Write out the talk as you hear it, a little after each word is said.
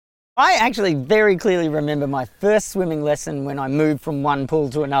I actually very clearly remember my first swimming lesson when I moved from one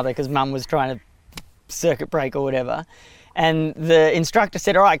pool to another because Mum was trying to circuit break or whatever. And the instructor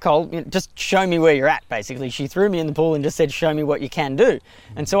said, all right, Cole, just show me where you're at, basically. She threw me in the pool and just said, show me what you can do.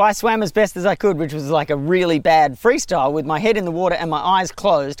 And so I swam as best as I could, which was like a really bad freestyle with my head in the water and my eyes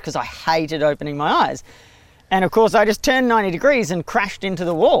closed because I hated opening my eyes. And of course, I just turned 90 degrees and crashed into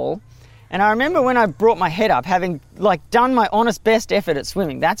the wall. And I remember when I brought my head up, having like done my honest best effort at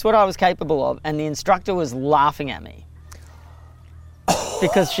swimming, that's what I was capable of. And the instructor was laughing at me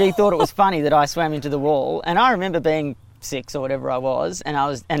because she thought it was funny that I swam into the wall. And I remember being 6 or whatever I was,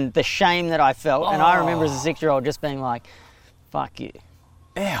 and the shame that I felt. And I remember as a 6-year-old just being like, fuck you.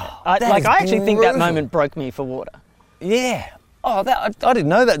 Ew, I actually think that moment broke me for water. Yeah. Oh, I didn't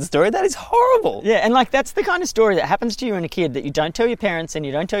know that story. That is horrible. Yeah, and like that's the kind of story that happens to you and a kid that you don't tell your parents and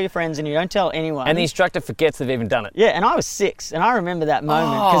you don't tell your friends and you don't tell anyone. And the instructor forgets they've even done it. Yeah, and I was 6, and I remember that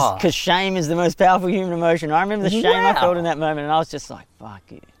moment because shame is the most powerful human emotion. I remember the shame I felt in that moment, and I was just like, fuck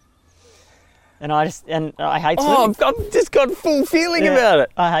you. And I hate swimming. Oh, I've just got full feeling about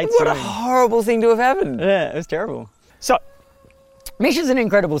it. I hate swimming. What a horrible thing to have happened. Yeah, it was terrible. So, Mish is an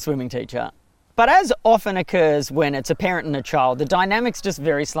incredible swimming teacher. But as often occurs when it's a parent and a child, the dynamic's just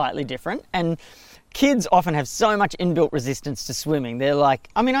very slightly different. And kids often have so much inbuilt resistance to swimming. They're like,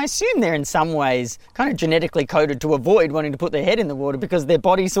 I mean, I assume they're in some ways kind of genetically coded to avoid wanting to put their head in the water because their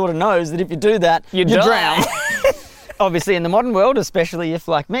body sort of knows that if you do that, you drown. Obviously, in the modern world, especially if,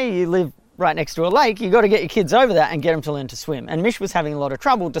 like me, you live right next to a lake, you got to get your kids over that and get them to learn to swim. And Mish was having a lot of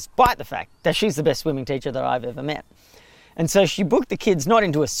trouble despite the fact that she's the best swimming teacher that I've ever met. And so she booked the kids not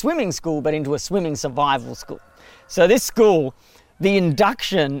into a swimming school, but into a swimming survival school. So this school, the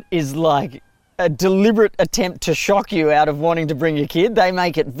induction is like a deliberate attempt to shock you out of wanting to bring your kid. They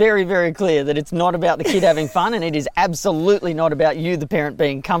make it very, very clear that it's not about the kid having fun, and it is absolutely not about you, the parent,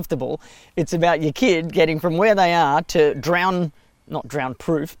 being comfortable. It's about your kid getting from where they are to not drown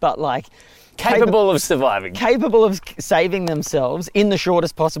proof, but like capable of surviving, capable of saving themselves in the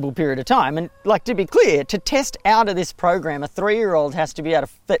shortest possible period of time. And like, to be clear, to test out of this program, a 3-year-old has to be able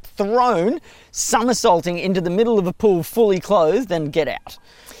to fit thrown somersaulting into the middle of a pool fully clothed and get out.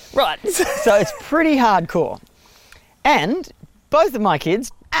 Right. So it's pretty hardcore. And both of my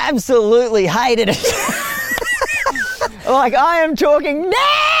kids absolutely hated it. Like, I am talking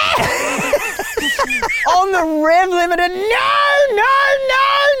on the rev limiter, no,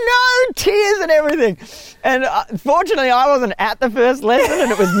 tears and everything. And fortunately, I wasn't at the first lesson,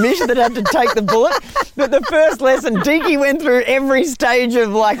 and it was Mish that had to take the bullet. But the first lesson, Deaky went through every stage of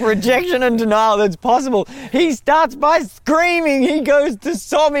like rejection and denial that's possible. He starts by screaming, he goes to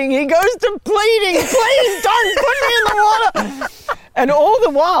sobbing, he goes to pleading, please don't put me in the water. And all the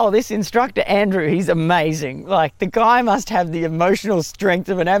while, this instructor, Andrew, he's amazing. Like, the guy must have the emotional strength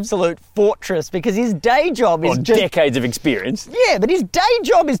of an absolute fortress because his day job is just decades of experience. Yeah, but his day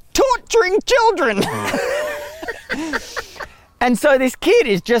job is torturing children. And so this kid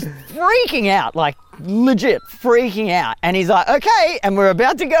is just freaking out, like legit freaking out. And he's like, okay, and we're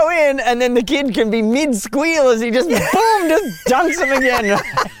about to go in. And then the kid can be mid-squeal as he just, boom, just dunks him again.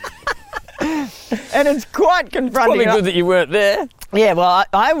 And it's quite confronting. It's probably good that you weren't there. Yeah, well,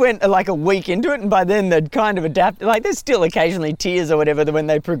 I went like a week into it, and by then they'd kind of adapted. Like, there's still occasionally tears or whatever when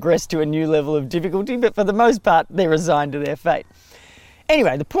they progress to a new level of difficulty, but for the most part, they're resigned to their fate.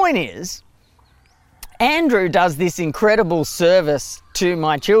 Anyway, the point is, Andrew does this incredible service to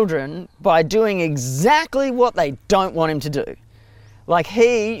my children by doing exactly what they don't want him to do. Like,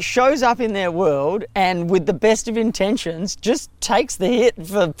 he shows up in their world and with the best of intentions just takes the hit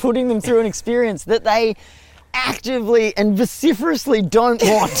for putting them through an experience that they actively and vociferously don't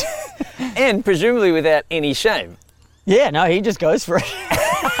want. And presumably without any shame. Yeah, no, he just goes for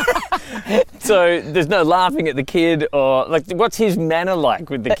it. So there's no laughing at the kid, or like, what's his manner like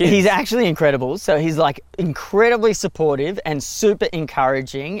with the kids? He's actually incredible. So he's like incredibly supportive and super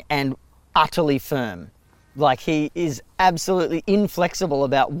encouraging and utterly firm. Like, he is absolutely inflexible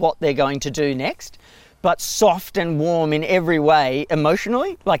about what they're going to do next, but soft and warm in every way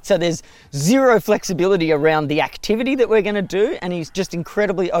emotionally. Like, so there's zero flexibility around the activity that we're going to do, and he's just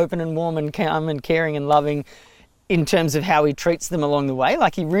incredibly open and warm and calm and caring and loving in terms of how he treats them along the way.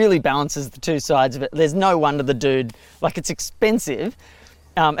 Like, he really balances the two sides of it. There's no wonder the dude, like, it's expensive,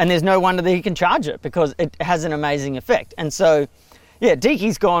 and there's no wonder that he can charge it because it has an amazing effect. And so, yeah,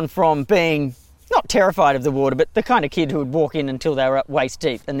 Deaky's gone from being not terrified of the water, but the kind of kid who would walk in until they were at waist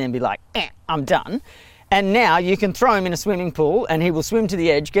deep and then be like, I'm done. And now you can throw him in a swimming pool and he will swim to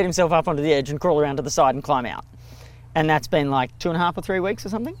the edge, get himself up onto the edge and crawl around to the side and climb out. And that's been like 2.5 or 3 weeks or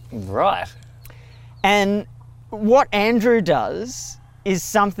something. Right. And what Andrew does is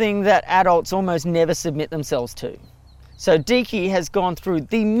something that adults almost never submit themselves to. So Deaky has gone through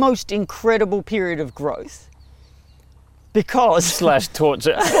the most incredible period of growth because... Slash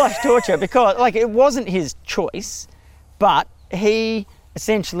torture. Because, like, it wasn't his choice, but he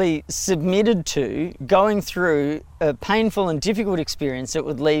essentially submitted to going through a painful and difficult experience that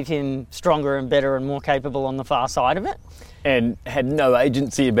would leave him stronger and better and more capable on the far side of it. And had no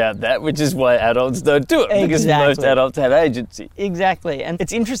agency about that, which is why adults don't do it. Because Exactly. most adults have agency. Exactly. And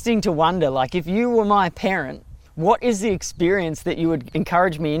it's interesting to wonder, like, if you were my parent, what is the experience that you would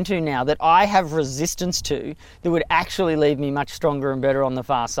encourage me into now that I have resistance to that would actually leave me much stronger and better on the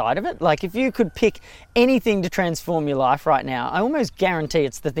far side of it? Like, if you could pick anything to transform your life right now, I almost guarantee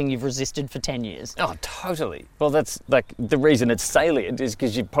it's the thing you've resisted for 10 years. Oh, totally. Well, that's like the reason it's salient is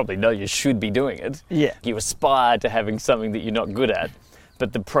because you probably know you should be doing it. Yeah. You aspire to having something that you're not good at,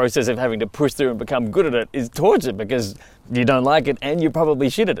 but the process of having to push through and become good at it is torture because you don't like it and you're probably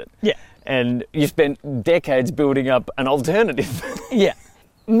shit at it. Yeah. And you spent decades building up an alternative. Yeah.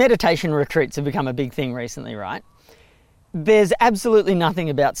 Meditation retreats have become a big thing recently, right? There's absolutely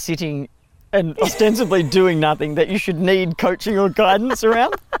nothing about sitting and ostensibly doing nothing that you should need coaching or guidance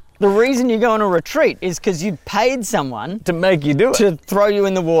around. The reason you go on a retreat is because you paid someone to make you do it. to throw you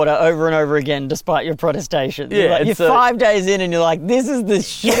in the water over and over again despite your protestations. Yeah, You're 5 days in and you're like, this is the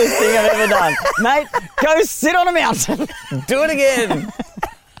shittest thing I've ever done. Mate, go sit on a mountain. Do it again.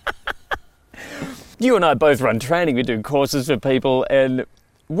 You and I both run training. We do courses for people, and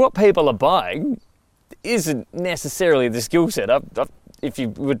what people are buying isn't necessarily the skill set. If you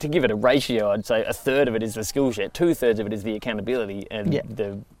were to give it a ratio, I'd say a third of it is the skill set, 2/3 of it is the accountability and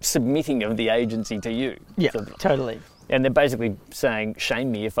the submitting of the agency to you. Yeah, So- totally. And they're basically saying,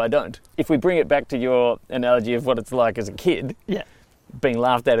 shame me if I don't. If we bring it back to your analogy of what it's like as a kid, Yeah. being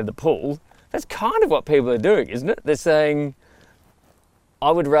laughed at in the pool, that's kind of what people are doing, isn't it? They're saying, I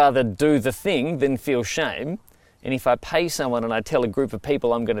would rather do the thing than feel shame. And if I pay someone and I tell a group of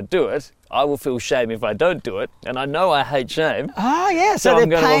people I'm going to do it, I will feel shame if I don't do it. And I know I hate shame. Oh, yeah. So they're I'm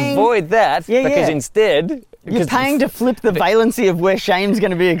going paying, to avoid that because instead... You're paying to flip the valency of where shame's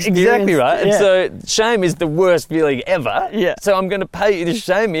going to be experienced. Exactly right. Yeah. And so shame is the worst feeling ever. Yeah. So I'm going to pay you to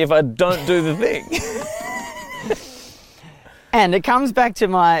shame me if I don't do the thing. And it comes back to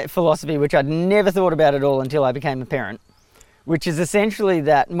my philosophy, which I'd never thought about at all until I became a parent, which is essentially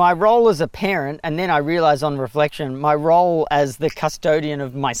that my role as a parent, and then I realised on reflection, my role as the custodian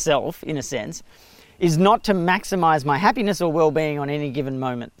of myself, in a sense, is not to maximise my happiness or well-being on any given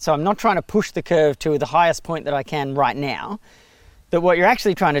moment. So I'm not trying to push the curve to the highest point that I can right now. That what you're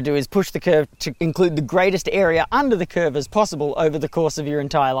actually trying to do is push the curve to include the greatest area under the curve as possible over the course of your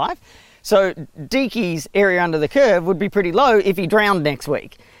entire life. So Deaky's area under the curve would be pretty low if he drowned next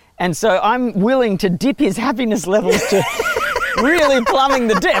week. And so I'm willing to dip his happiness levels to really plumbing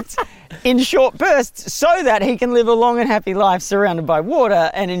the depths in short bursts so that he can live a long and happy life surrounded by water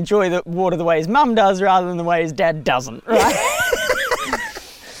and enjoy the water the way his mum does rather than the way his dad doesn't, right?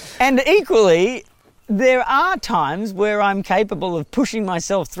 And equally, there are times where I'm capable of pushing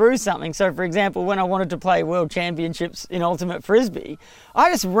myself through something. So, for example, when I wanted to play World Championships in Ultimate Frisbee,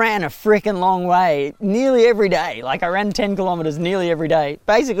 I just ran a freaking long way nearly every day. Like, I ran 10 kilometres nearly every day,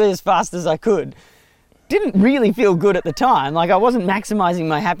 basically as fast as I could. Didn't really feel good at the time. Like, I wasn't maximising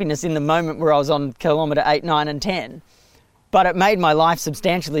my happiness in the moment where I was on kilometre 8, 9 and 10. But it made my life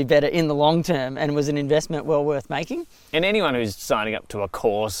substantially better in the long term and was an investment well worth making. And anyone who's signing up to a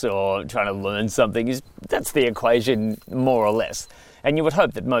course or trying to learn something, that's the equation more or less. And you would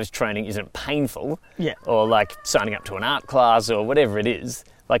hope that most training isn't painful. Yeah. Or like signing up to an art class or whatever it is.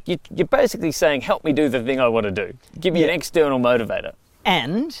 Like you're basically saying, help me do the thing I want to do. Give me an external motivator.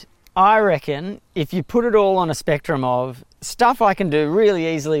 And I reckon if you put it all on a spectrum of stuff I can do really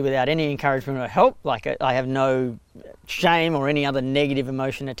easily without any encouragement or help, like I have no shame or any other negative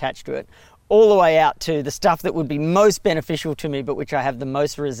emotion attached to it, all the way out to the stuff that would be most beneficial to me but which I have the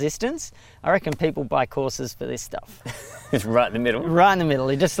most resistance, I reckon people buy courses for this stuff. It's right in the middle. Right in the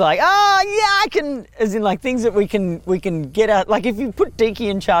middle. You're just like, I can, as in like things that we can get out. Like if you put Deaky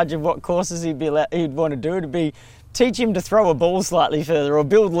in charge of what courses he'd want to do, it'd be teach him to throw a ball slightly further or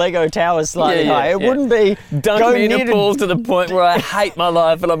build Lego towers slightly higher. It wouldn't be dunk me in a pool to the point where I hate my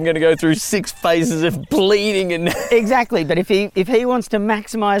life and I'm going to go through 6 phases of bleeding and... Exactly, but if he wants to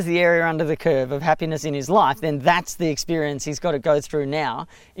maximise the area under the curve of happiness in his life, then that's the experience he's got to go through now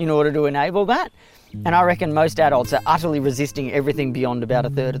in order to enable that. And I reckon most adults are utterly resisting everything beyond about a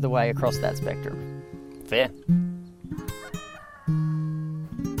third of the way across that spectrum. Fair.